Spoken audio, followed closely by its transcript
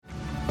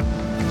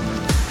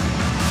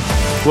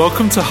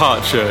Welcome to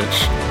Heart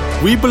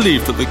Church. We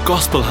believe that the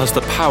gospel has the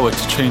power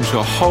to change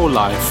your whole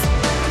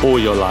life, or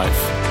your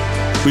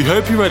life. We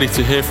hope you're ready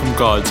to hear from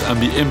God and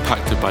be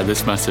impacted by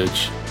this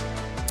message.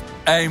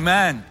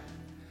 Amen.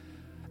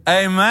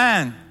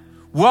 Amen.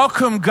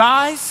 Welcome,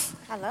 guys.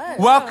 Hello.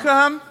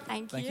 Welcome.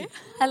 Thank you.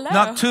 Hello.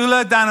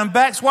 Noctula, Dan and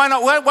Bex. Why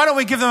don't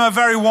we give them a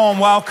very warm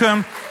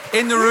welcome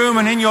in the room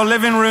and in your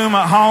living room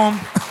at home.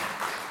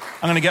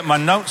 I'm going to get my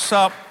notes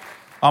up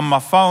on my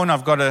phone.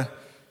 I've got to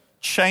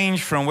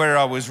change from where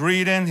I was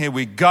reading. Here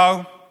we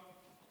go.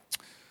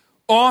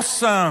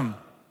 Awesome.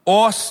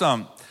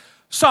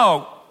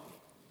 So,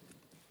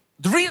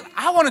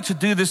 I wanted to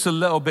do this a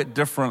little bit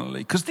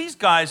differently because these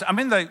guys,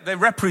 they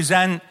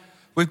represent,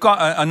 we've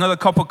got another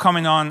couple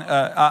coming on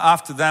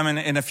after them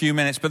in a few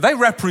minutes, but they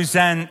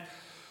represent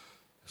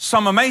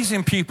some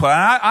amazing people.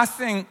 And I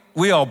think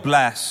we are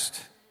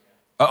blessed.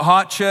 At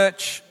Heart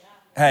Church,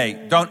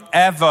 hey, don't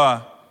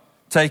ever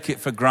take it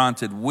for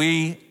granted.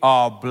 We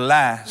are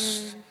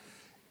blessed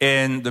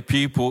in the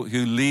people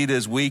who lead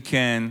us week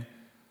in,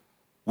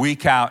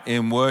 week out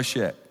in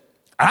worship.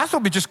 And I thought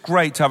it'd be just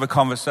great to have a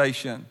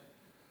conversation.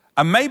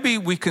 And maybe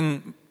we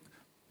can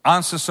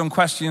answer some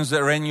questions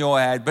that are in your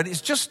head, but it's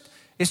just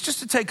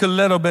to take a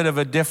little bit of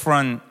a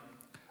different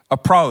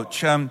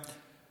approach.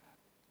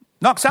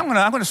 Knox, I'm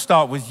going to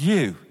start with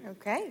you.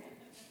 Okay.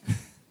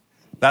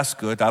 That's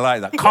good. I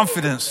like that.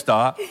 Confident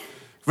start.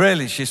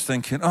 Really, she's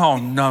thinking, oh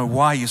no,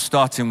 why are you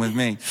starting with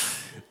me?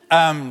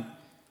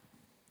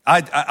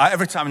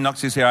 Every time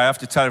Knox is here, I have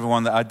to tell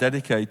everyone that I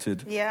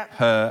dedicated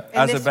her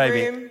as a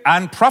baby room.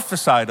 And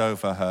prophesied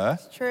over her.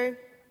 It's true.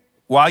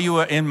 While you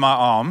were in my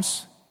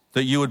arms,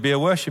 that you would be a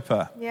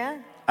worshiper. Yeah.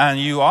 And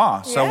you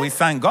are. So we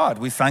thank God.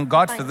 We thank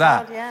God for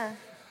that. God, yeah.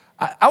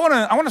 I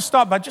want to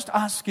start by just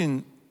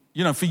asking,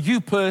 for you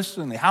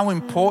personally, how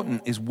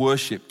important is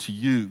worship to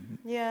you?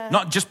 Yeah.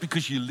 Not just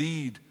because you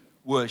lead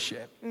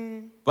worship,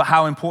 but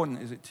how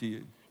important is it to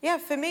you? Yeah,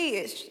 for me,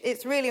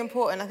 it's really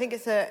important. I think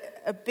it's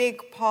a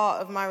big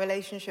part of my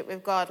relationship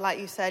with God. Like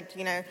you said,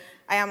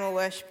 I am a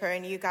worshiper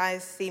and you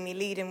guys see me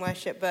lead in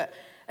worship. But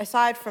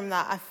aside from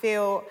that, I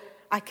feel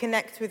I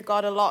connect with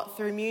God a lot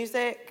through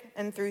music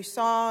and through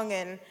song.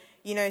 And,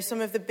 some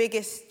of the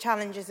biggest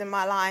challenges in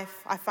my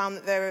life, I found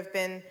that there have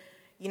been,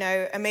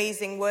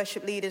 amazing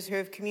worship leaders who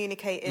have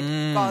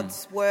communicated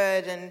God's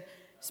word and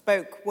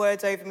spoke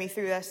words over me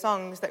through their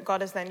songs that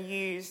God has then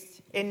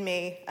used in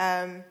me.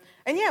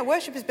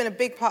 Worship has been a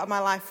big part of my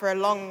life for a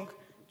long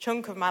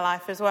chunk of my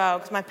life as well,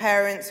 because my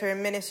parents are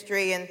in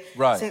ministry, and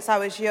since I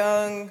was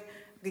young,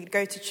 we'd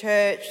go to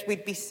church,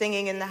 we'd be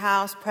singing in the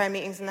house, prayer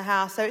meetings in the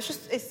house. So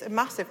it's a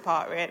massive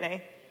part,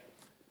 really.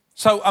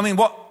 So,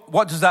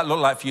 what does that look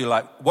like for you?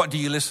 Like, what do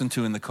you listen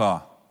to in the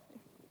car?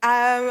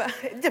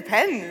 It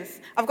depends.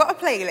 I've got a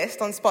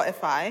playlist on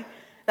Spotify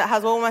that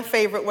has all my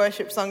favorite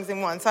worship songs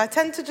in one. So I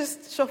tend to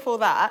just shuffle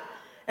that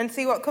and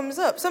see what comes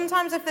up.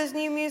 Sometimes if there's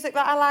new music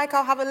that I like,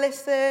 I'll have a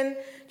listen.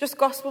 Just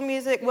gospel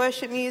music,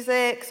 worship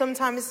music.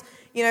 Sometimes,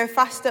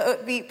 faster,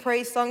 upbeat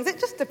praise songs. It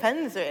just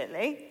depends,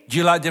 really. Do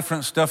you like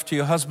different stuff to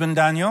your husband,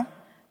 Daniel?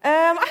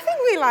 I think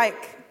we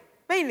like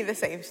mainly the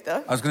same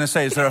stuff. I was going to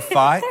say, is there a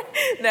fight?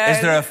 No. Is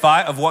there a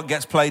fight of what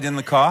gets played in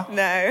the car?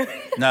 No.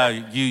 No,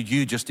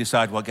 you just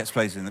decide what gets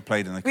played in the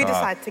car. We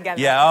decide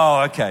together. Yeah,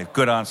 oh, okay.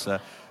 Good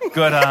answer.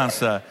 Good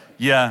answer.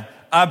 Yeah,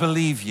 I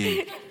believe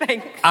you.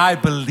 Thanks. I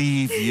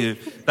believe you.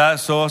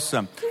 That's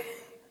awesome.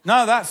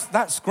 No,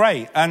 that's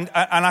great. And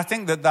I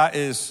think that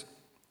is,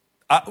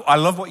 I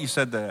love what you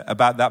said there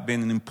about that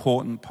being an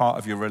important part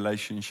of your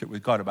relationship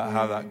with God, about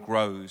how that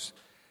grows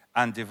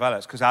and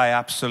develops, because I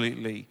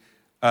absolutely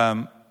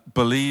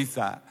believe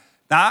that.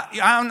 Now,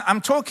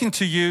 I'm talking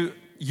to you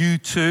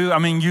two.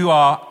 You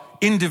are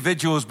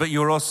individuals, but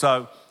you're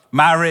also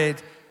married.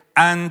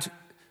 And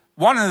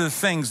one of the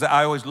things that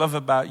I always love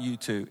about you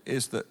two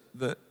is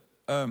that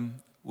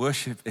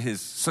worship is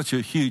such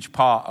a huge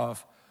part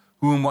of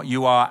who and what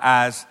you are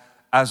as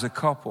a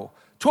couple.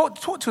 Talk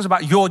to us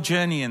about your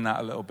journey in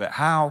that a little bit.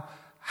 How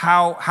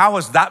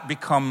has that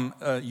become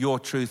your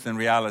truth and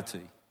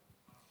reality?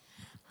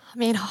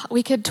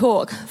 We could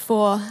talk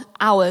for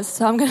hours,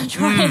 so I'm going to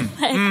try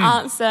and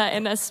answer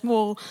in a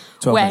small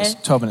 12 way. Minutes,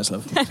 12 minutes,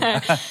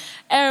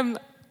 love.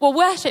 Well,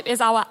 worship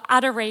is our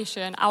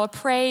adoration, our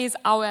praise,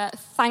 our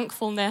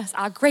thankfulness,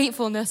 our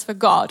gratefulness for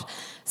God.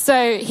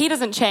 So he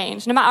doesn't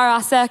change. No matter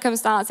our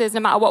circumstances,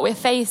 no matter what we're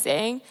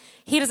facing,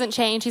 he doesn't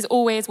change. He's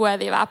always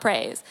worthy of our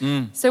praise.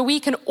 So we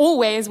can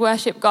always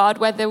worship God,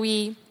 whether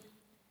we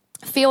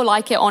feel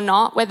like it or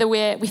not, whether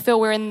we feel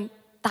we're in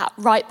that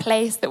right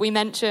place that we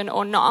mention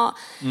or not.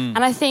 And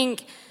I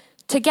think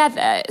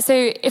together,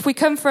 so if we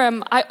come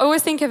from, I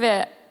always think of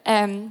it,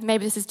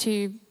 maybe this is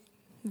too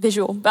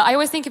visual, but I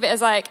always think of it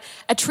as like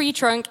a tree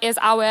trunk is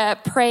our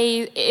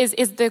praise,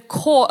 is the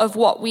core of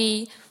what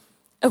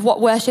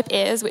worship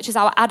is, which is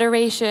our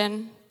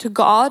adoration to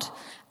God.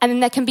 And then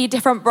there can be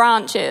different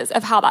branches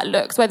of how that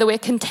looks, whether we're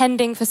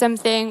contending for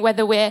something,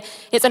 whether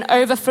it's an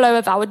overflow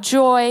of our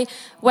joy,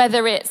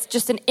 whether it's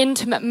just an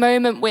intimate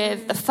moment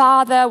with the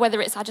Father, whether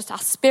it's just our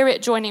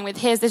spirit joining with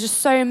his. There's just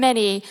so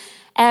many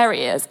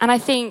areas. And I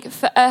think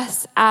for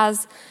us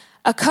as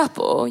a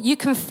couple, you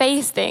can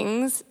face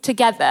things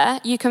together.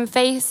 You can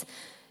face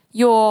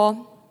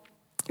your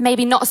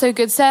maybe not so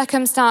good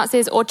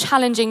circumstances or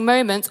challenging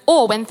moments,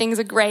 or when things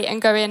are great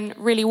and going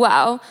really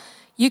well,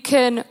 you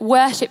can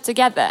worship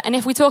together. And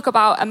if we talk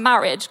about a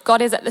marriage,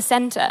 God is at the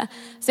center.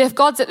 So if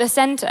God's at the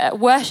center,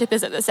 worship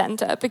is at the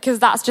center, because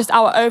that's just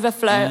our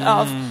overflow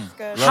of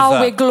how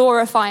we're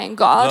glorifying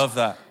God. Love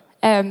that.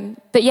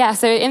 But yeah,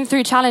 so in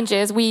through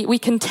challenges, we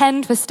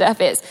contend for stuff.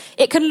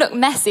 It can look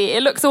messy.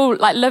 It looks all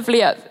like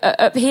lovely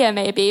up here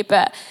maybe,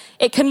 but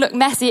it can look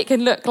messy. It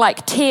can look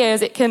like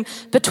tears. It can,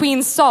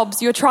 between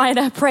sobs, you're trying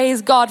to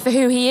praise God for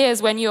who he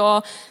is when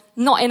you're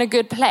not in a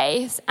good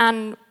place.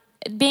 And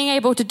being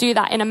able to do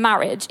that in a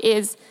marriage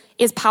is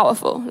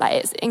powerful.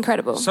 Like, it's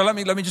incredible. So let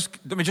me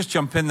just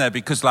jump in there,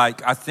 because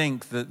like I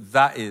think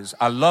that is,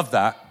 I love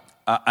that,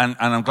 and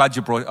I'm glad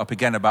you brought it up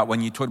again about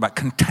when you talk about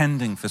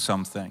contending for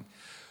something,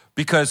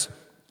 because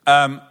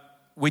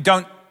we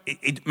don't.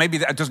 Maybe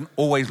that doesn't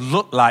always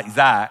look like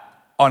that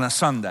on a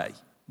Sunday,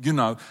 you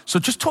know. So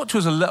just talk to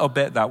us a little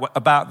bit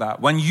about that.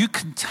 When you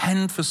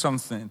contend for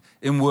something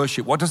in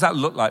worship, what does that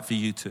look like for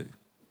you two?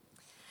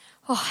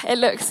 Oh, it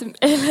looks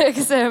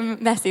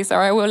messy.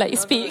 Sorry, I will let you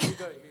speak.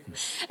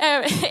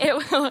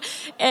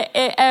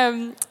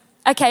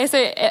 Okay,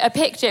 so a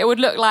picture, it would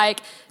look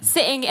like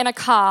sitting in a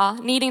car,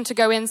 needing to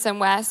go in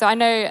somewhere. So I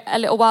know a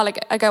little while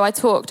ago I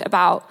talked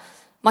about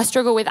my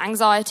struggle with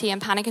anxiety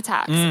and panic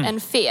attacks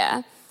and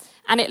fear.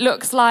 And it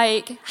looks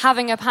like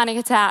having a panic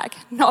attack,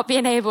 not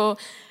being able,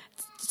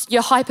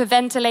 you're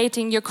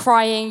hyperventilating, you're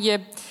crying, you're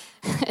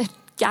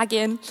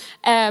gagging,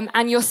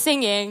 and you're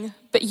singing,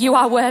 but you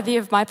are worthy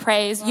of my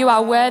praise. You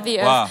are worthy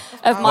of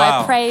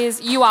my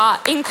praise. You are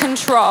in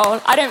control.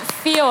 I don't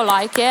feel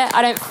like it.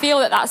 I don't feel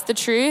that that's the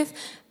truth,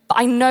 but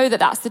I know that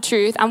that's the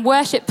truth. And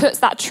worship puts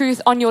that truth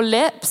on your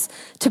lips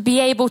to be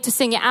able to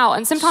sing it out.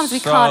 And sometimes we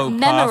can't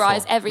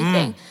memorize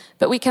everything,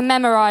 but we can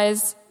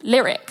memorize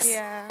lyrics,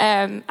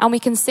 and we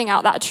can sing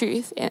out that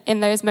truth in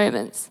those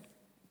moments.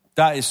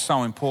 That is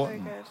so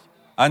important.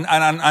 And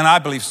I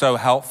believe so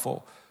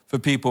helpful for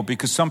people,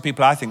 because some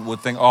people I think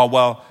would think, oh,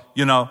 well,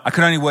 you know, I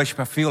can only worship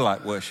if I feel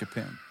like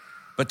worshiping.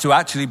 But to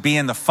actually be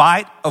in the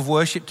fight of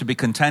worship, to be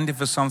contending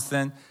for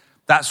something,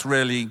 that's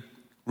really,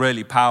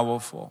 really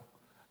powerful.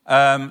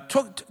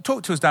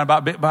 Talk to us, Dan,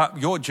 a bit about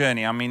your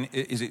journey. I mean,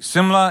 is it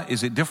similar?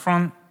 Is it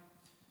different?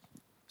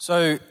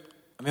 So,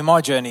 I mean,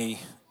 my journey,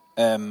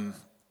 I'm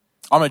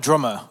a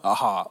drummer at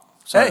heart.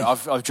 So hey.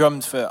 I've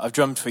drummed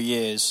for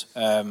years,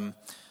 and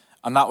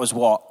that was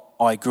what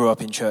I grew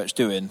up in church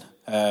doing.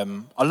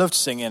 I loved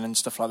singing and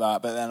stuff like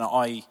that, but then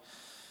I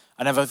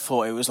never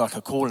thought it was like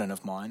a calling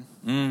of mine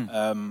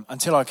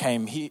until I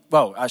came here.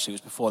 Well, actually,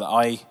 it was before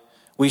that.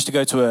 We used to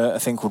go to a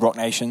thing called Rock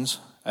Nations,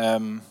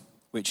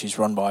 which is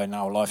run by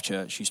now Life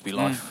Church. Used to be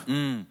Life,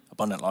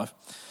 Abundant Life,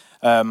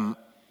 and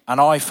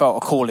I felt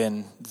a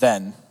calling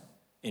then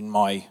in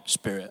my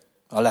spirit.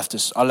 I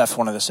left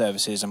one of the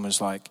services and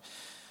was like,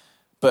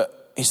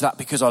 but is that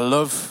because I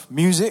love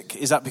music?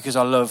 Is that because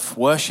I love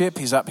worship?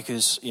 Is that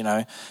because, you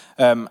know?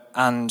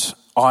 And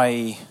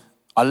I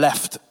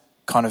left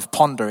kind of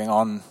pondering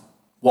on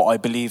what I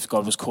believed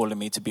God was calling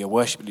me to be a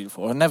worship leader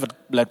for. I never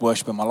led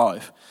worship in my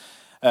life.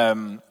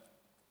 And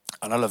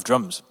I love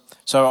drums.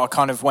 So I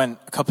kind of went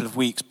a couple of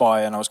weeks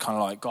by and I was kind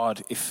of like,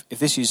 God, if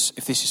this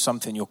is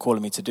something you're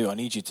calling me to do, I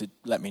need you to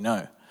let me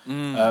know.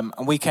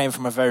 And we came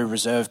from a very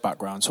reserved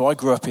background. So I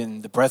grew up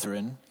in the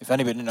Brethren. If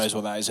anybody knows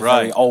what that is, a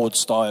very old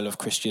style of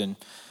Christian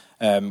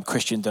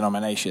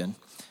denomination.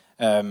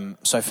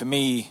 So for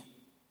me,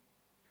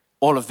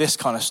 all of this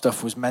kind of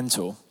stuff was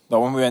mental.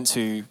 Like when we went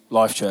to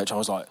Life Church, I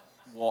was like,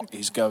 what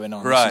is going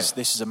on? Right.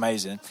 This is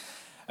amazing.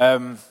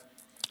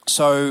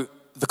 So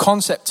the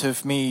concept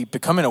of me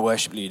becoming a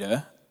worship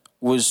leader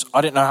was, I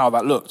didn't know how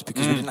that looked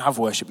because we didn't have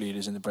worship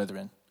leaders in the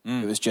Brethren.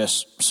 It was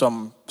just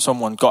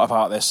someone got up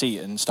out of their seat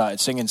and started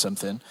singing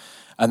something,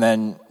 and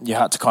then you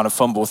had to kind of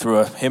fumble through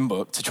a hymn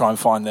book to try and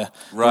find the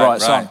right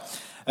song.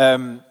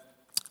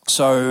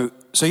 So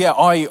yeah,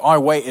 I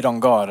waited on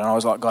God, and I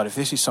was like, God, if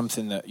this is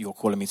something that you're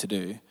calling me to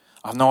do,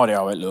 I have no idea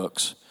how it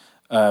looks.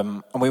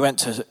 And we went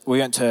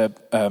to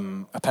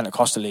a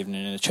Pentecostal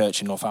evening in a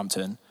church in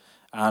Northampton,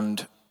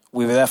 and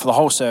we were there for the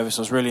whole service.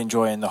 I was really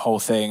enjoying the whole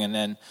thing, and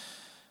then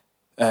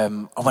I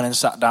went and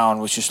sat down,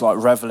 was just like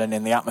reveling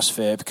in the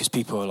atmosphere because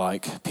people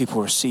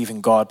were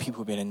receiving God, people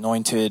were being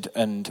anointed,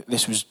 and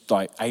this was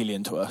like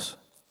alien to us.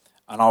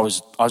 And I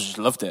just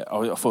loved it.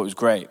 I thought it was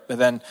great. But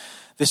then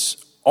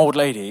this old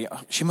lady,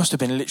 she must have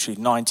been literally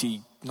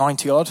 90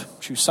 odd.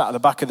 She was sat at the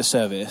back of the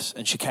service,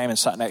 and she came and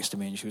sat next to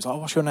me, and she was like,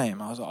 "What's your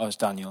name?" I was like, "I was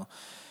Daniel."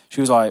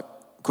 She was like,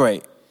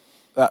 "Great,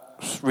 that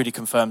really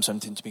confirmed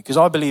something to me because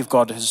I believe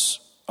God has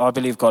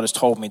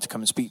told me to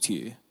come and speak to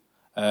you,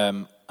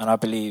 and I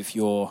believe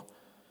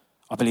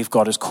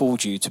God has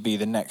called you to be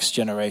the next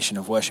generation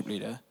of worship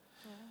leader."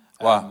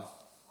 Wow.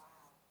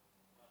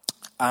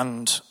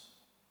 And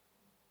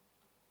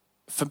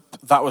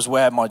that was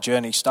where my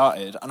journey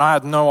started. And I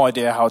had no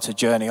idea how to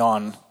journey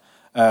on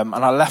And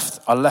I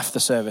left the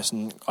service,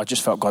 and I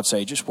just felt God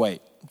say, just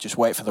wait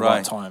for the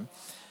right time.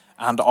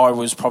 And I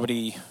was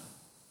probably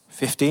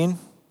 15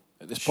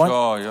 at this point.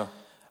 Sure,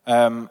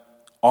 yeah.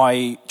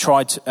 I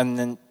tried to, and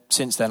then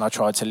since then I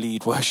tried to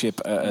lead worship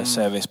at a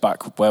service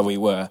back where we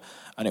were,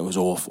 and it was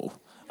awful.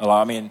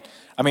 I mean,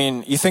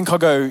 you think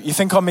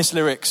I miss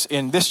lyrics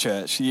in this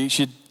church? You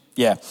should,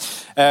 yeah.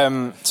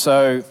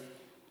 So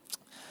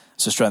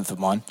it's a strength of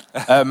mine.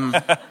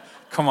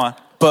 Come on.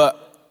 But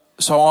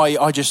so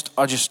I just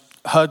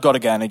heard God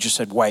again. He just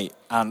said wait,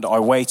 and I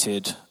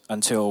waited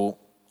until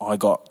I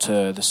got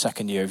to the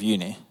second year of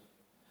uni,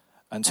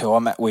 until I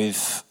met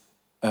with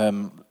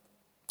Luke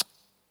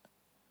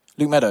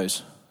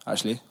Meadows,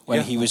 actually,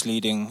 when he was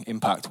leading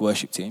Impact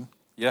worship team.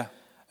 Yeah.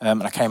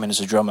 And I came in as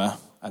a drummer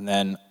and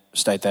then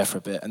stayed there for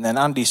a bit. And then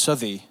Andy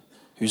Southey,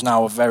 who's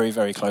now a very,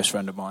 very close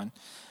friend of mine,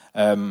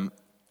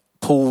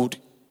 pulled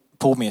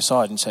me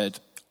aside and said,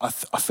 I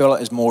feel like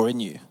there's more in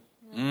you.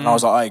 And I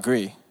was like, I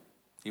agree.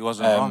 He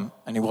wasn't wrong.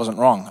 And he wasn't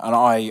wrong. And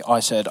I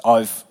said,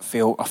 I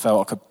felt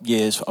like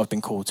years I've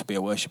been called to be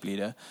a worship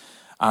leader.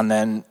 And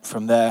then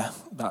from there,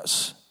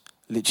 that's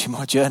literally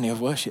my journey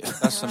of worship.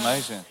 That's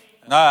amazing.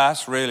 No,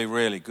 that's really,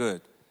 really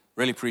good.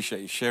 Really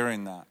appreciate you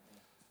sharing that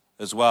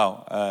as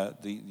well,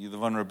 the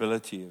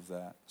vulnerability of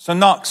that. So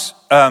Knox,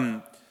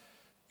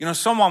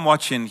 someone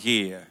watching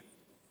here,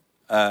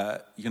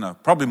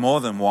 probably more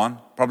than one,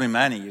 probably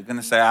many, you're going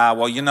to say,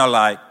 oh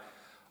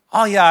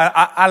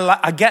yeah,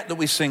 I get that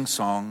we sing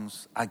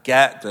songs. I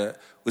get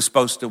that we're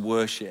supposed to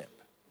worship,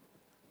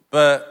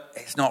 but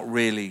it's not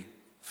really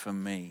for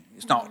me.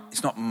 It's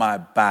not my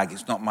bag.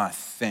 It's not my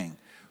thing.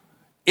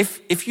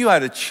 If you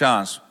had a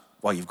chance,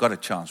 well, you've got a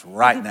chance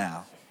right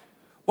now.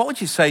 What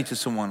would you say to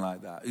someone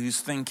like that who's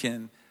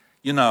thinking,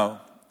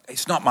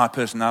 it's not my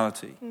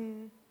personality?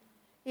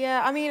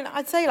 Yeah, I mean,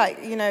 I'd say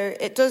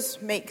it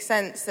does make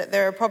sense that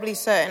there are probably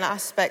certain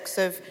aspects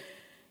of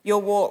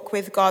your walk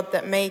with God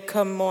that may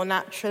come more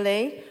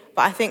naturally.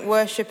 But I think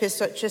worship is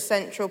such a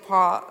central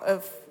part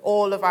of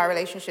all of our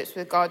relationships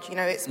with God.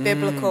 It's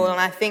biblical, and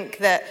I think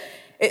that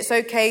it's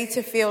okay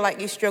to feel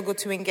like you struggle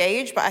to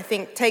engage, but I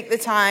think take the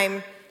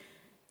time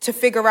to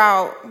figure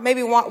out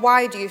maybe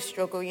why do you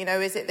struggle?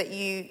 Is it that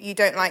you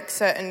don't like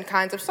certain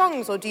kinds of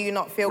songs, or do you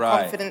not feel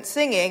confident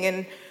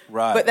singing?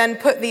 But then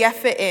put the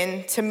effort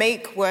in to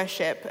make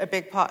worship a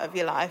big part of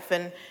your life.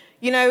 And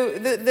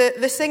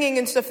the singing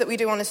and stuff that we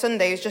do on a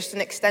Sunday is just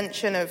an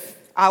extension of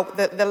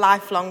the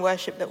lifelong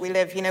worship that we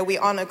live. We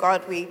honor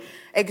God, we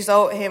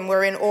exalt him,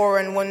 we're in awe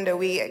and wonder,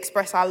 we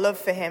express our love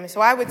for him.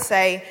 So I would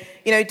say,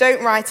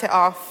 don't write it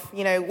off.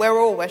 We're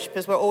all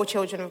worshipers, we're all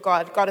children of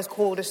God. God has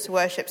called us to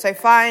worship. So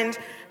find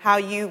how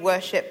you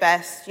worship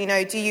best.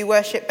 Do you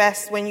worship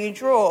best when you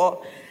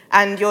draw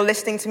and you're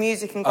listening to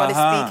music and God is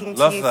speaking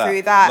to you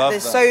through that?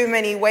 There's so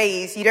many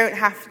ways. You don't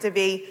have to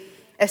be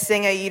a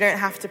singer, you don't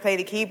have to play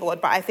the keyboard,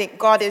 but I think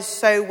God is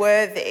so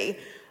worthy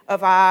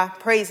of our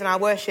praise and our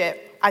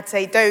worship. I'd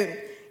say don't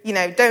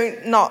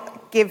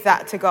not give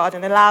that to God,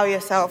 and allow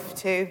yourself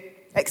to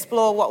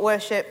explore what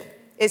worship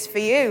is for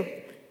you.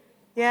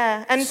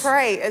 Yeah, and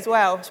pray as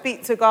well.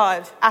 Speak to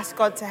God. Ask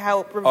God to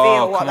help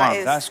reveal what that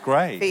is. That's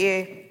great. For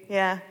you.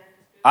 Yeah.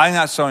 I think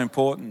that's so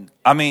important.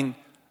 I mean,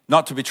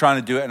 not to be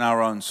trying to do it in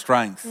our own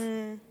strength,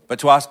 but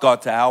to ask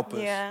God to help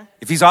us. Yeah.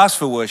 If he's asked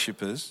for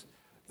worshipers,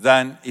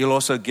 then he'll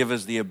also give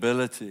us the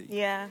ability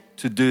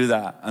to do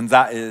that. And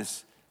that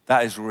is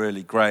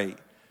really great.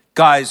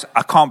 Guys,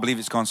 I can't believe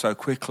it's gone so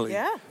quickly.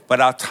 Yeah. But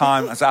our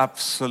time has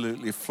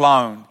absolutely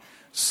flown.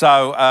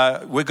 So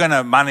we're going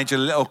to manage a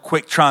little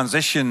quick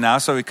transition now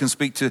so we can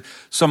speak to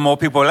some more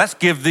people. Let's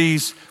give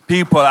these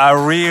people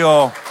a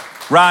real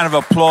round of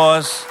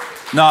applause.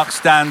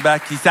 Knox, Dan,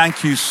 Becky,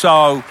 thank you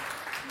so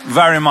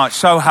very much.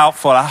 So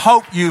helpful. I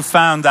hope you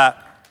found that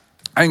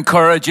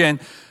encouraging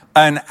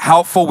and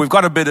helpful. We've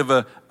got a bit of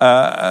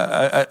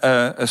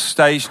a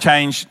stage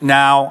change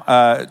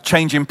now,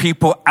 changing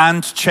people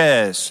and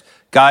chairs.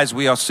 Guys,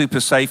 we are super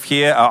safe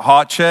here at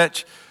Heart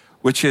Church,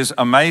 which is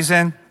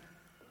amazing.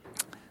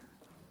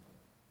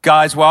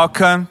 Guys,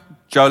 welcome.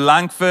 Joe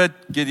Langford,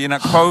 Gideon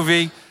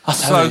Akpovi.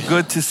 So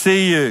good to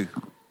see you.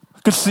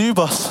 Good to see you,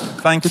 boss.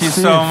 Thank you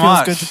so much.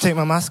 much. It feels good to take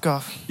my mask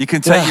off. You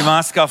can take your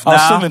mask off now. I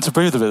was struggling to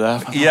breathe a bit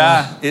there.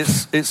 Yeah,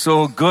 it's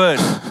all good.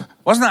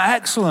 Wasn't that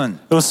excellent?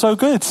 It was so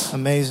good.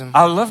 Amazing.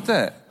 I loved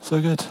it. So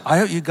good. I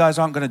hope you guys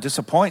aren't going to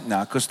disappoint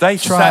now, because they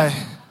Try.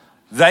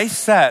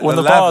 set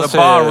the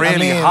bar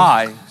really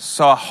high.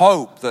 So I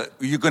hope that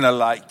you're going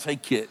to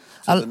take it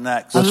to the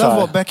next. I love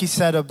what Becky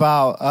said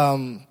about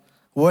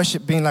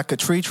worship being like a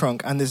tree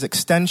trunk, and there's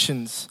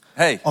extensions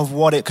of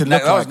what it could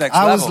look like.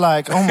 I was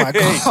like, oh my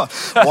God,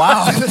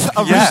 wow. I've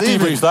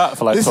debriefed that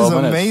for 12 minutes. This is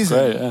amazing.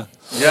 Great,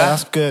 yeah,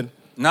 that's good.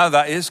 No,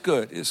 that is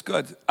good. It's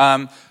good.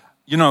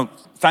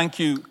 Thank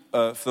you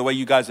for the way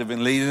you guys have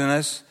been leading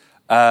us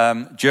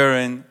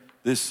during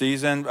this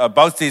season.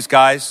 Both these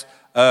guys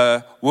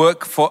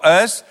work for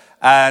us,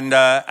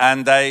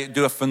 and they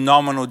do a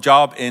phenomenal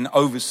job in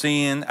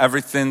overseeing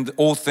everything,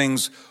 all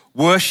things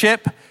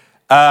worship.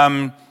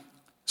 So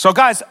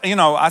guys,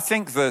 I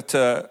think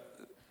that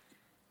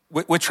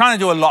we're trying to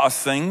do a lot of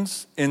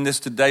things in this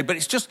today, but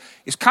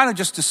it's kind of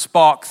just to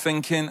spark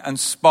thinking and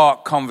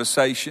spark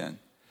conversation.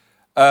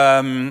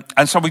 And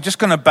so we're just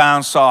going to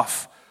bounce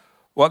off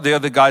what the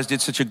other guys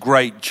did such a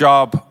great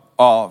job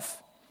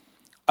of.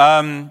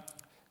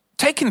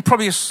 Taking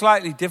probably a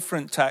slightly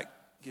different tack,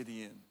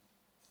 Gideon.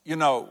 You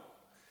know,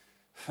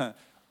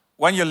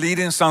 when you're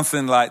leading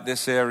something like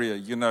this area,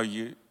 you know,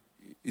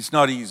 it's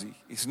not easy.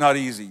 It's not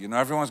easy. You know,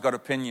 everyone's got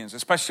opinions,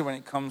 especially when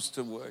it comes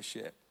to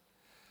worship.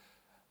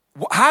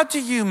 How do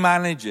you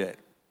manage it?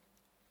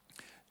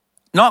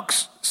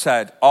 Knox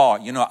said,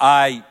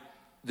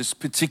 there's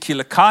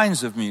particular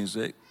kinds of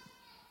music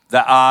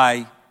that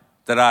I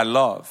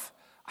love.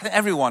 I think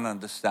everyone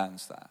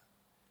understands that.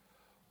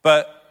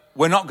 But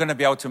we're not going to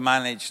be able to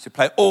manage to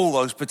play all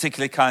those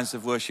particular kinds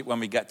of worship when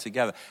we get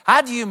together.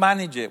 How do you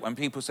manage it when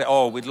people say,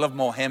 oh, we'd love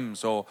more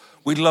hymns, or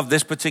we'd love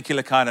this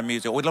particular kind of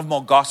music, or we'd love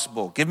more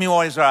gospel. Give me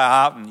more Israel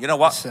Houghton. You know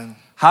what? Listen,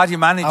 how do you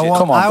manage it?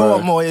 I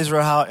want more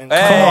Israel Houghton.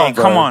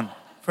 Come on.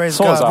 Praise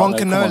God. Ron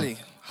Canoli.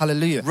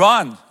 Hallelujah.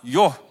 Ron,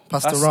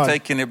 Pastor Ron.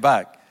 Taking it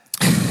back.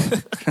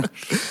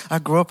 I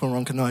grew up on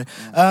Ron Canoli.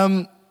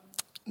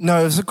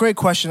 No, it's a great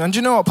question. And do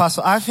you know what,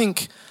 Pastor? I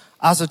think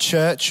as a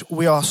church,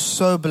 we are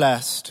so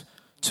blessed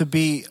to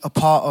be a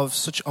part of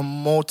such a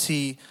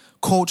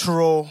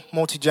multi-cultural,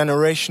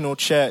 multi-generational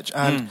church.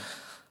 And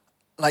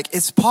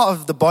it's part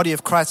of the body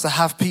of Christ to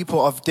have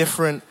people of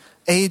different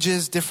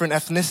ages, different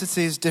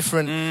ethnicities,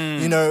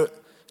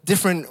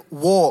 different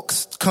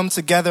walks come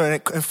together, and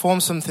it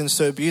forms something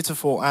so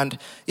beautiful. And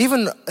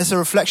even as a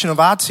reflection of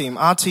our team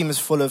is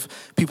full of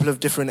people of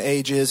different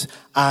ages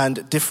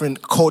and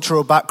different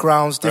cultural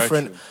backgrounds,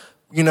 different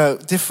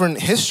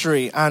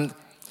history. And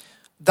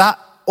that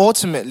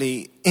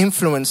ultimately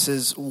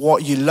influences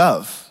what you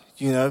love.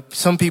 You know,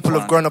 some people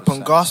have grown up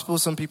on gospel,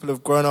 some people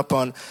have grown up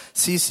on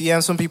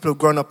CCM, some people have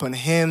grown up on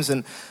hymns,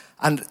 and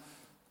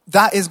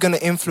that is going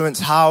to influence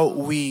how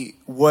we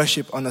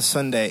worship on a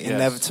Sunday,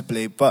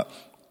 inevitably. But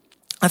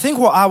I think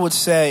what I would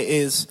say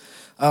is,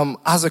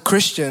 as a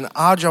Christian,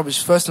 our job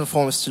is first and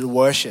foremost to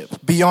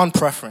worship, beyond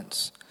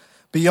preference,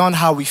 beyond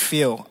how we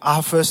feel.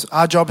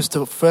 Our job is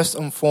to first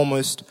and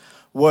foremost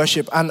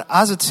worship. And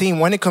as a team,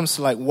 when it comes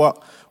to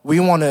what we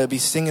want to be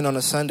singing on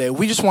a Sunday,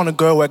 we just want to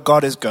go where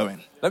God is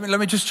going. Let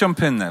me just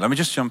jump in there.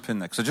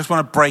 Because I just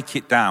want to break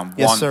it down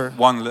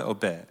one little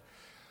bit.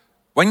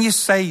 When you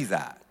say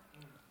that,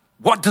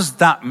 what does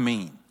that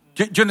mean?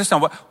 Do you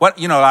understand?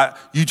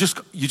 You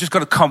just got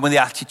to come with the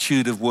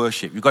attitude of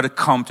worship. You've got to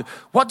come to.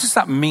 What does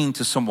that mean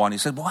to someone who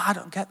said, "Well, I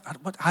don't get.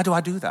 How do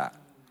I do that?"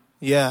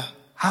 Yeah.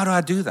 How do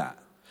I do that?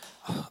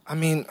 I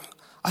mean,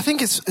 I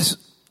think it's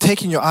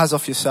taking your eyes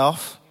off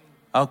yourself.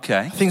 Okay.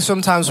 I think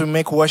sometimes we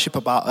make worship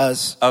about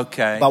us.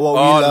 Okay. About what we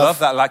love.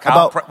 I love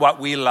that. What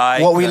we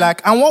like. What we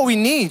like and what we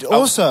need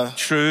also.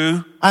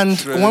 True. And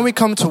when we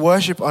come to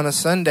worship on a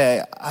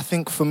Sunday, I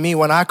think for me,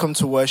 when I come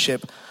to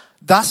worship,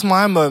 that's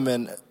my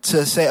moment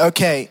to say,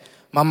 okay,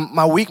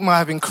 my week might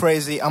have been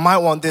crazy. I might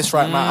want this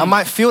right now. I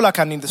might feel like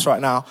I need this right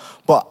now.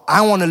 But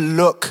I want to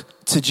look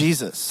to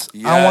Jesus.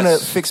 Yes. I want to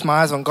fix my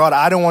eyes on God.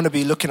 I don't want to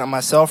be looking at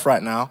myself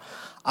right now.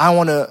 I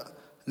want to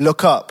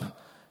look up.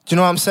 Do you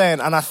know what I'm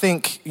saying? And I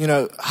think,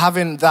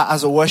 having that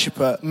as a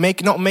worshiper,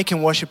 not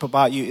making worship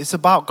about you, it's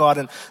about God.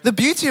 And the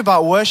beauty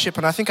about worship,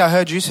 and I think I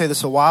heard you say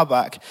this a while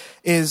back,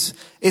 is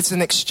it's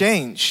an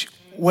exchange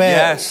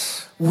where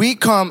we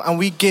come and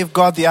we give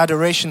God the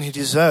adoration he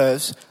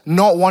deserves,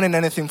 not wanting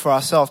anything for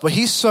ourselves. But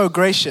he's so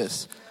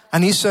gracious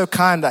and he's so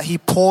kind that he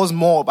pours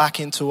more back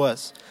into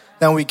us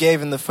than we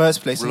gave in the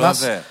first place. And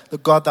that's the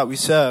God that we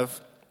serve.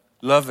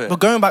 Love it. But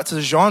going back to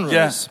the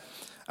genres,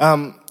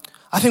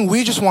 I think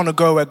we just want to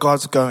go where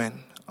God's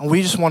going. And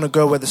we just want to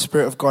go where the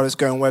Spirit of God is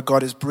going, where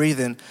God is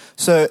breathing.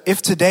 So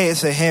if today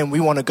it's a hymn, we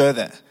want to go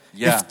there.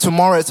 Yeah. If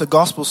tomorrow it's a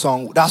gospel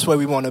song, that's where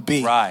we want to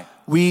be. Right.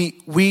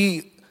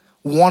 We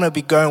want to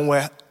be going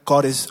where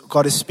God is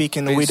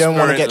speaking, and we don't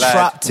want to get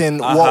trapped in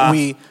what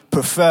we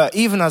prefer.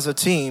 Even as a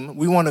team,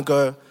 we want to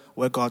go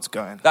where God's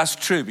going. That's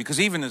true, because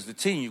even as the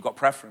team, you've got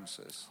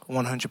preferences.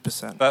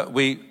 100%. But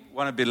we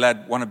want to be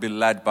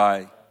led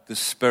by the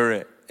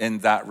Spirit in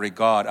that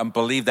regard, and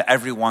believe that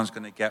everyone's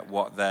going to get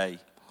what they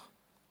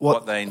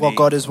need. What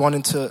God is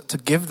wanting to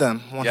give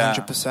them,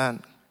 100%. Yeah.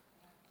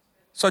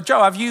 So,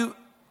 Joe, have you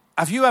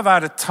ever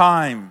had a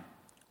time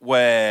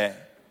where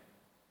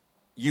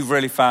you've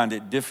really found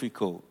it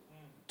difficult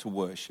to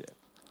worship?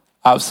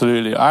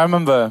 Absolutely. I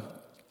remember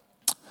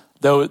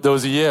there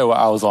was a year where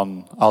I was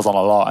on a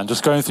lot and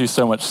just going through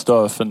so much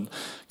stuff, and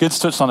Gids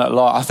touched on it a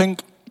lot. I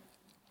think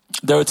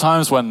there are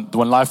times when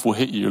life will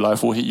hit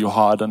you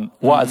hard, and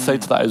what I'd say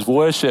to that is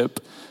worship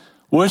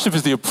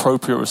is the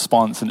appropriate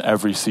response in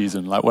every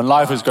season. Like when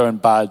life is going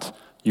bad,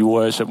 you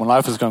worship. When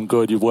life is going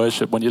good, you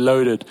worship. When you're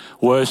loaded,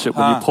 worship.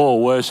 When you're poor,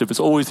 worship.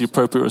 It's always the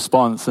appropriate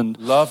response. And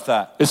love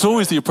that. It's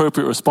always the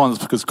appropriate response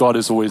because God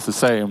is always the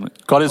same.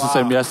 God is the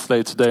same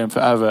yesterday, today, and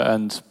forever.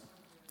 And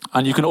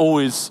you can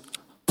always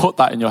put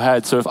that in your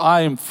head. So if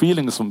I am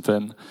feeling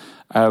something,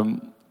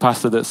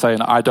 Pastor, that's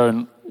saying I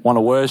don't want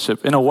to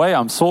worship, in a way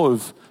I'm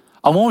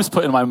always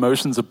putting my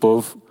emotions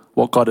above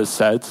what God has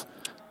said.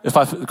 If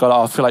God,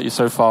 I feel like you're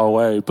so far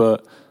away,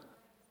 but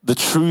the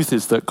truth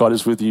is that God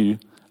is with you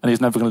and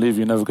he's never going to leave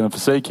you, never going to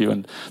forsake you.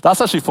 And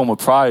that's actually a form of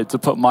pride, to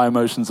put my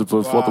emotions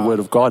above what the word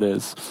of God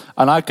is.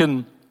 And I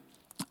think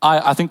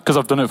because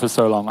I've done it for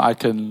so long, I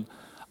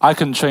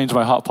can change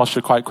my heart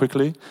posture quite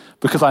quickly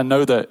because I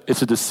know that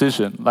it's a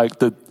decision. Like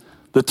the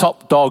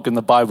top dog in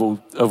the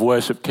Bible of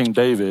worship, King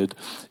David,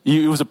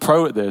 he was a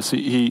pro at this.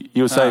 He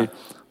would say,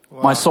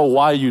 my soul,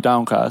 why are you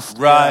downcast?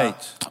 Right.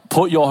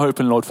 Put your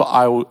hope in Lord, for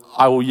I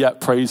will yet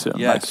praise him.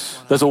 Yes.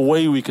 Like, there's a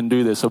way we can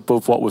do this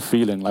above what we're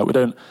feeling. Like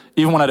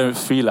even when I don't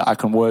feel it, I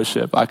can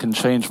worship. I can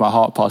change my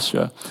heart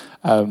posture.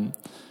 And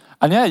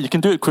yeah, you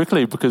can do it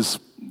quickly because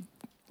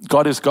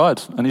God is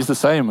God and he's the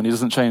same and he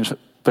doesn't change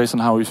based on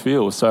how we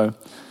feel. So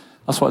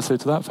that's what I say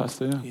to that,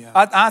 Pastor. Yeah.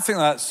 I think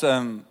that's,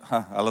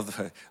 I love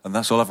the, and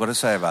that's all I've got to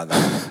say about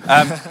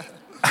that.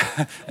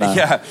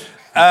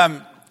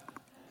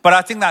 But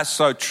I think that's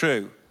so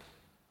true.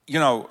 You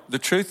know, the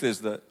truth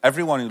is that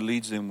everyone who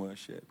leads in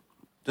worship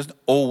doesn't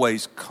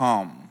always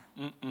come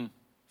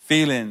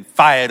feeling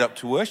fired up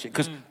to worship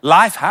because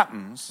life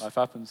happens. Life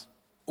happens.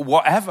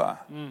 Whatever.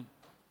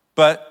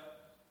 But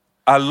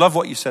I love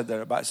what you said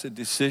there about it's a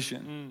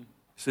decision.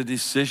 It's a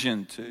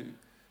decision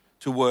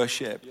to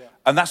worship. Yeah.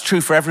 And that's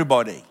true for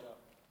everybody. Yeah.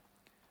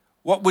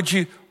 What would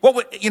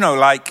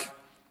like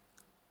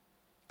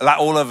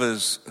all of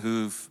us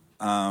who've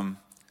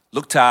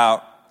looked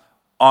out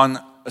on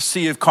a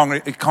sea of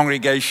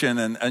congregation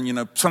and you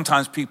know,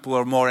 sometimes people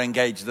are more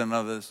engaged than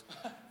others.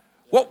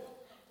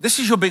 This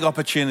is your big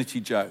opportunity,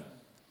 Joe.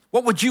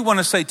 What would you want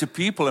to say to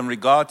people in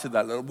regard to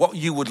that? What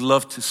you would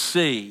love to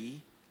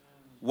see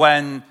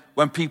when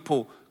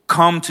people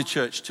come to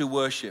church to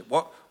worship?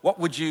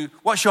 What's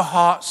your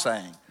heart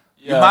saying?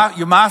 Yeah.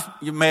 Your mouth,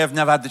 you may have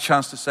never had the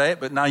chance to say it,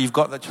 but now you've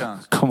got the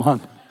chance. Come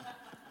on.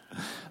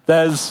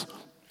 I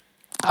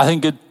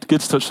think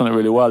Gid's touched on it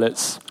really well.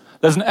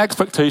 There's an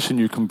expectation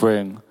you can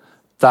bring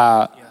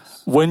that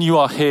when you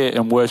are here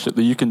in worship,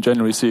 that you can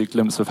generally see a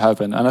glimpse of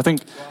heaven. And I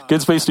think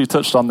Gid's basically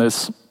touched on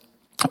this.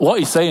 What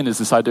he's saying is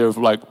this idea of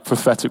like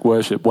prophetic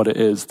worship, what it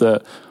is,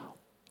 that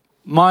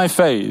my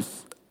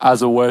faith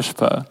as a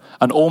worshiper,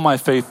 and all my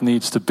faith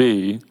needs to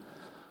be,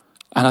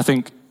 and I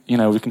think, you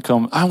know, we can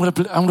come, I'm going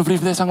to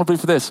believe this, I'm going to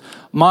believe for this.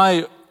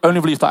 My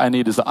only belief that I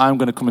need is that I'm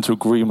going to come into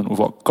agreement with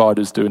what God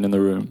is doing in the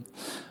room.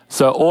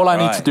 So all I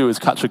need to do is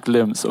catch a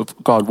glimpse of,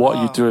 God, what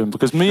are you doing?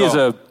 Because me as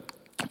a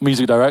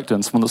music director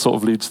and someone that sort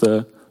of leads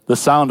the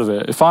sound of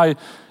it, if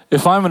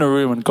I'm in a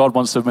room and God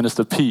wants to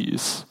minister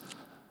peace,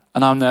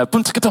 and I'm there,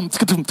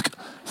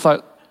 it's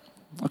like,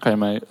 okay,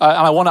 mate.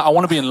 I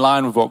want to be in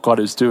line with what God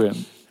is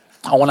doing.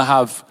 I want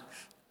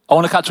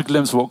to catch a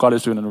glimpse of what God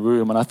is doing in a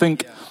room. And I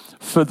think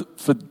for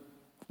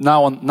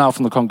now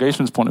from the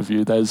congregation's point of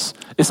view, it's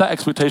that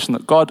expectation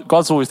that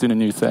God's always doing a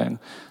new thing,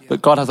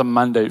 that God has a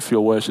mandate for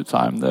your worship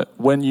time, that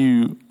when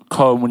you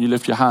come, when you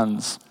lift your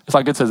hands, it's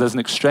like it says, there's an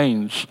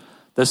exchange.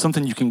 There's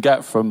something you can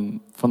get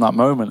from that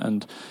moment,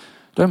 and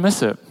don't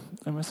miss it.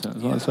 Don't miss it,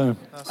 is what I'm saying.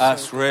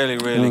 That's really,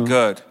 really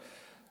good.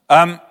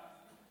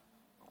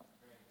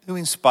 Who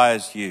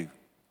inspires you?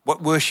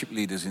 What worship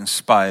leaders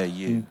inspire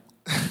you?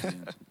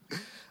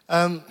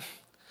 I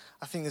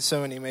think there's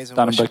so many amazing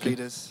worship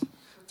leaders.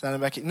 Dan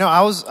and Becky. No,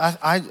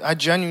 I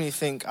genuinely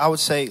think, I would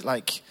say,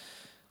 like,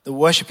 the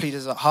worship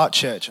leaders at Heart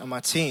Church and my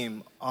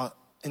team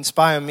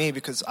inspire me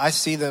because I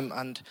see them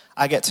and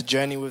I get to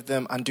journey with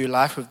them and do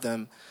life with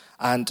them.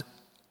 And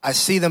I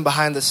see them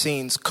behind the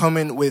scenes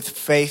coming with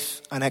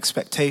faith and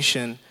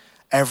expectation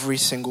every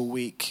single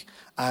week.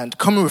 And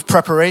coming with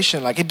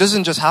preparation. Like, it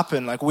doesn't just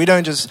happen. Like, we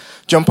don't just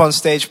jump on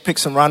stage, pick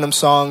some random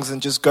songs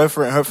and just go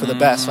for it and hope for the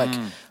best.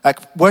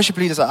 Like worship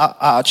leaders at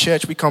our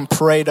church, we come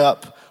prayed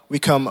up. We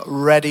come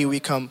ready. We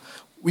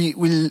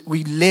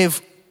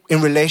live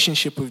in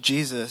relationship with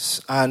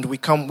Jesus, and we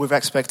come with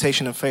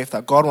expectation and faith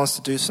that God wants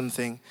to do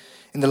something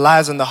in the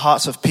lives and the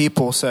hearts of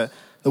people. So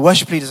the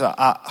worship leaders at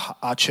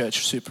our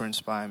church super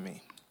inspire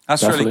me.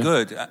 That's Definitely.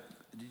 Really good.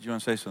 Did you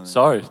want to say something?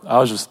 Sorry,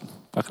 I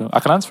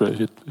can answer it if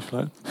you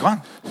like. Come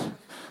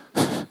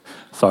on.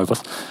 Sorry,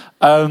 boss.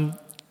 I'll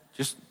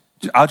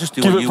just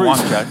do what you want,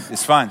 Joe.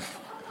 It's fine.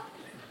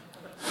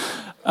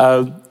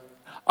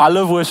 I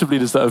love worship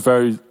leaders that are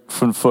very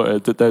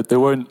front-footed, that they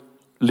won't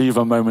leave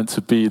a moment to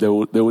be. They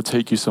will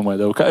take you somewhere.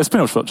 It's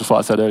pretty much just what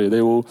I said earlier.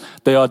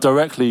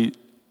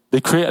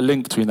 They create a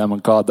link between them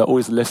and God. They're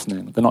always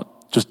listening. They're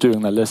not just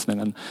doing, they're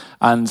listening.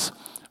 And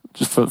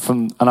just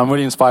and I'm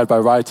really inspired by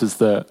writers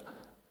that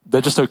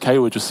they're just okay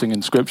with just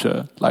singing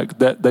scripture. Like,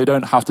 they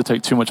don't have to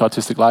take too much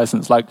artistic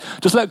license. Like,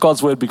 just let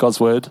God's word be God's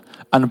word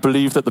and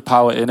believe that the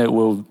power in it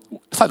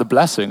it's like the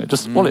blessing.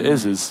 All it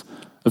is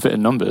a bit of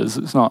numbers.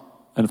 It's not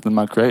anything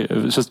man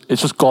creative.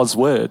 It's just God's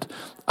word.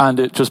 And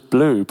it just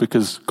blew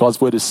because God's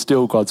word is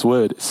still God's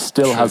word. It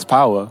still has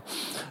power.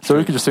 So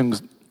we could just sing,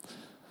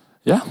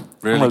 really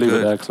I'm going to leave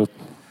it there because I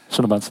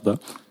shouldn't have answered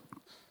that.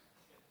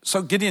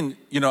 So Gideon,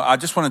 I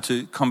just wanted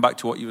to come back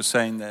to what you were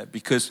saying there,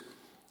 because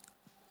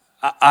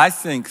I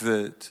think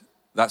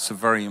that's a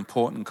very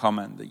important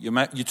comment that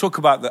you talk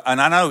about,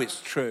 and I know it's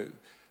true,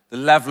 the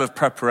level of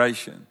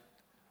preparation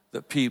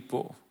that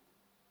people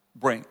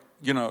bring.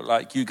 You know,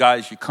 like you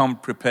guys, you come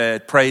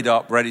prepared, prayed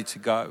up, ready to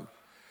go.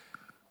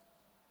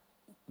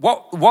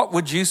 What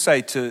would you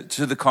say to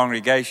the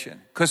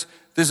congregation? Because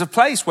there's a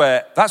place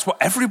where that's what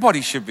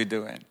everybody should be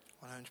doing.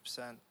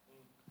 100%.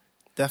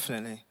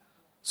 Definitely.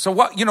 So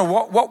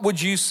what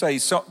would you say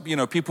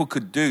people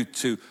could do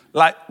to,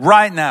 like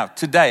right now,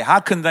 today, how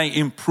can they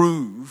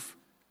improve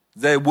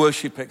their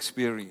worship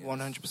experience?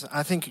 100%.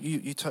 I think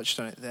you touched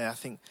on it there. I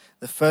think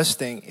the first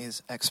thing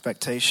is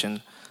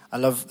expectation. I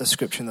love the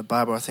scripture in the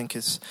Bible. I think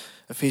it's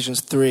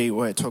Ephesians 3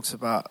 where it talks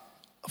about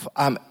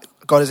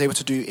God is able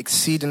to do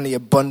exceedingly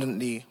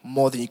abundantly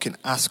more than you can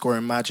ask or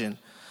imagine.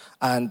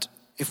 And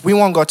if we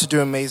want God to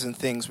do amazing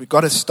things, we've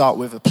got to start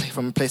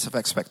from a place of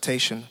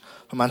expectation,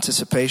 from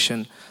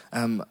anticipation,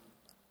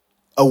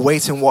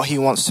 awaiting what he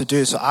wants to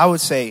do. So I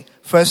would say,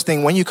 first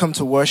thing, when you come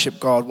to worship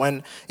God,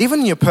 even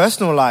in your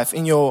personal life,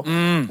 when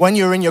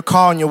you're in your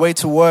car on your way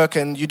to work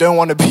and you don't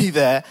want to be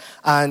there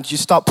and you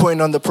start putting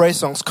on the praise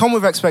songs, come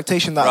with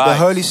expectation that the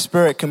Holy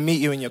Spirit can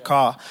meet you in your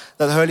car,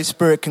 that the Holy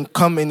Spirit can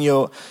come in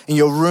your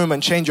room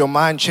and change your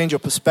mind, change your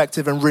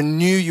perspective and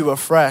renew you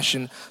afresh.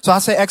 And so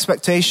I'd say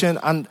expectation.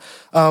 And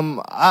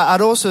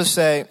I'd also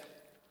say,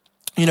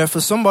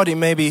 for somebody,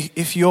 maybe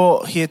if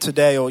you're here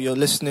today or you're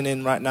listening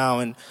in right now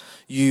and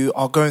you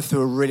are going through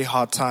a really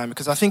hard time,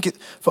 because I think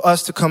for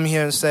us to come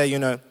here and say,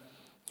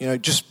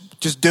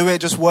 just do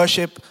it, just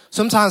worship.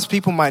 Sometimes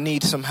people might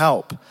need some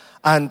help.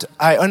 And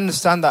I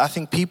understand that. I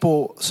think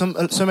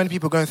so many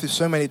people are going through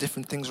so many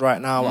different things right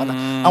now. And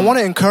I want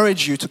to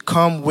encourage you to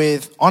come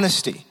with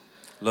honesty.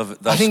 Love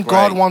it. That's I think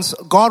great.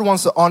 God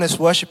wants an honest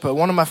worshiper.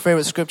 One of my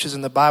favorite scriptures in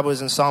the Bible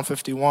is in Psalm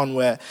 51,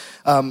 where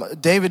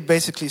David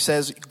basically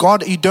says,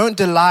 God, you don't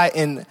delight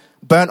in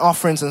burnt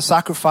offerings and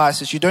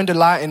sacrifices. You don't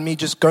delight in me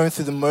just going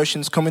through the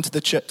motions, coming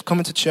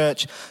to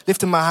church,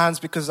 lifting my hands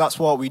because that's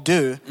what we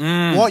do.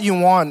 What you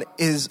want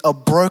is a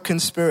broken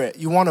spirit.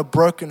 You want a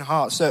broken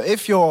heart. So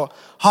if your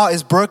heart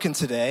is broken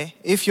today,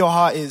 if your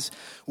heart is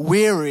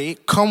weary,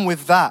 come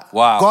with that.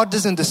 Wow. God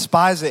doesn't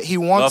despise it. He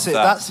wants it.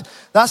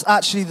 That's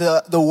actually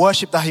the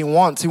worship that he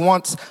wants. He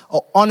wants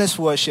honest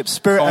worship,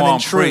 spirit and in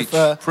truth.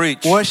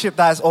 Preach. Worship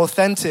that is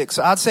authentic.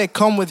 So I'd say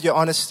come with your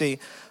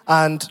honesty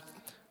and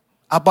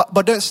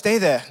but don't stay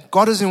there.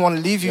 God doesn't want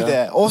to leave you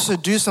there. Also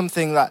do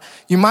something that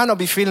you might not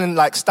be feeling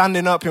like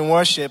standing up in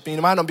worship, and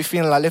you might not be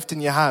feeling like lifting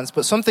your hands,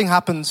 but something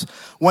happens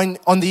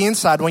on the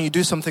inside when you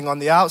do something on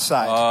the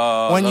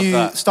outside. When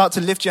you start to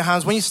lift your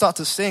hands, when you start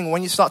to sing,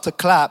 when you start to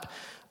clap,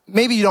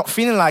 maybe you're not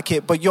feeling like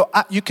it, but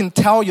you can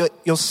tell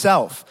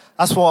yourself.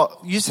 That's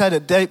what you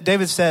said.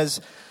 David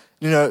says,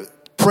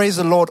 praise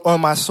the Lord, oh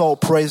my soul,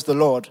 praise the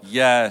Lord.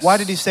 Yes. Why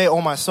did he say,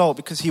 oh my soul?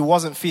 Because he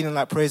wasn't feeling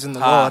like praising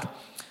the Lord.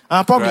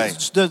 And probably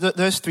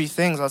those three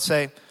things, I'd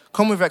say,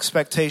 come with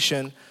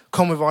expectation,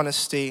 come with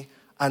honesty,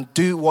 and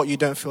do what you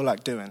don't feel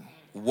like doing.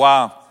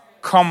 Wow.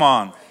 Come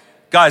on.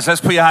 Guys,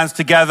 let's put your hands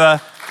together.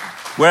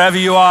 Wherever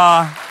you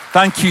are,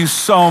 thank you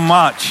so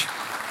much.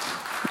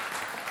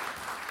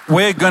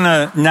 We're going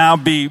to now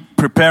be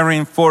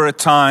preparing for a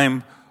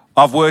time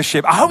of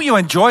worship. I hope you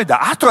enjoyed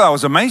that. I thought that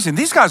was amazing.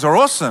 These guys are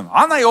awesome.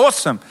 Aren't they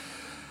awesome?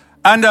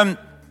 And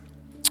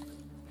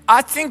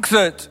I think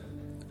that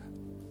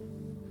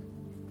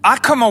I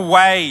come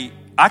away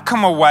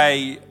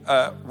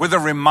with a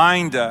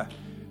reminder,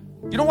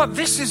 you know what,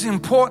 this is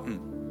important.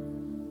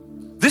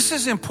 This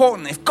is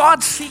important. If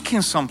God's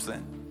seeking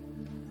something,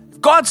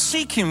 if God's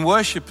seeking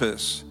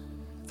worshipers,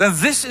 then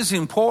this is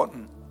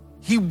important.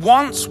 He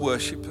wants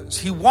worshipers.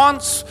 He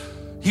wants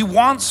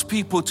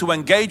people to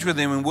engage with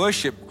him in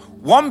worship.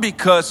 One,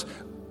 because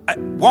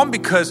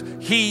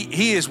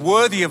he is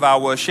worthy of our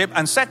worship,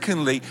 and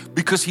secondly,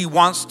 because he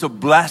wants to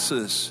bless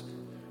us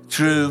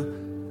through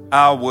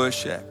our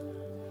worship.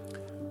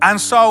 And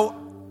so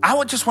I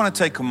would just want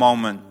to take a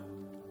moment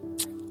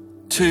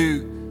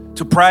to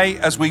pray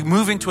as we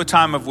move into a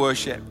time of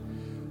worship,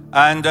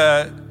 and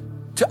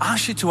to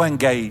ask you to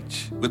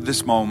engage with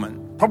this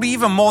moment, probably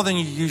even more than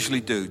you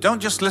usually do.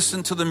 Don't just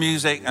listen to the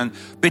music and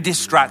be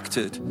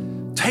distracted.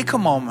 Take a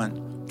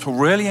moment to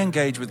really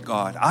engage with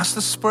God. Ask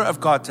the Spirit of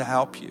God to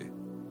help you.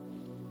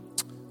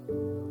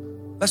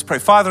 Let's pray.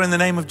 Father, in the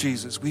name of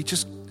Jesus, we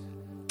just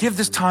give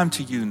this time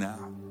to you now.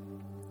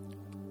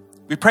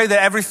 We pray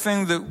that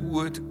everything that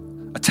would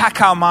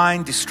attack our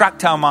mind,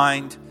 distract our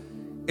mind,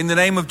 in the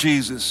name of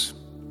Jesus,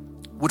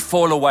 would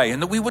fall away,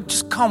 and that we would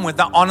just come with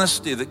that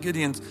honesty that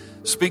Gideon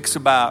speaks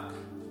about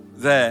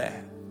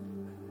there.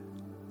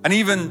 And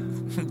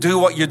even do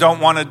what you don't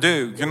want to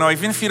do.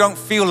 Even if you don't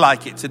feel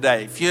like it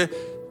today, if you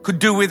could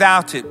do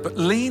without it, but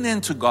lean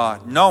into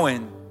God,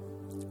 knowing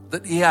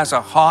that he has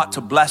a heart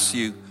to bless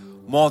you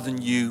more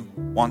than you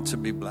want to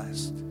be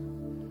blessed.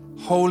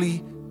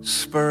 Holy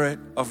Spirit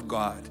of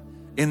God,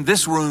 in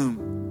this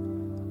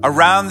room,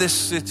 around this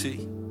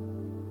city,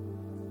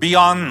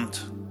 beyond,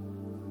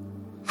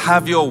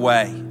 have your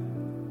way.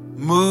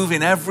 Move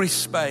in every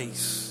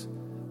space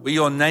where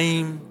your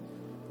name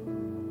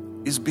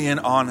is being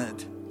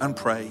honored and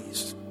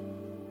praised.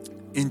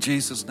 In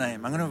Jesus'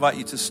 name. I'm going to invite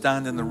you to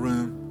stand in the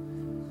room.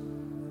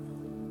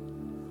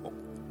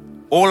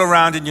 all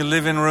around in your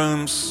living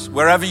rooms,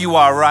 wherever you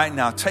are right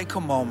now, take a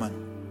moment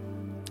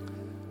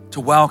to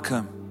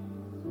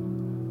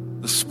welcome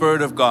the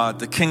Spirit of God,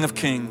 the King of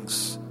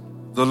Kings,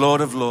 the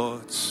Lord of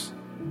Lords.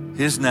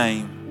 His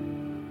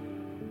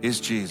name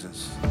is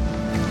Jesus.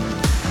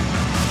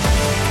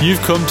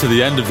 You've come to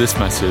the end of this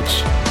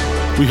message.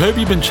 We hope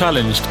you've been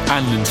challenged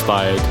and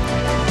inspired.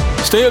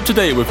 Stay up to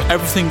date with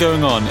everything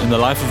going on in the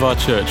life of our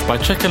church by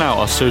checking out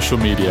our social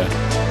media.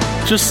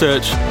 Just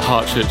search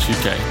Heart Church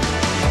UK.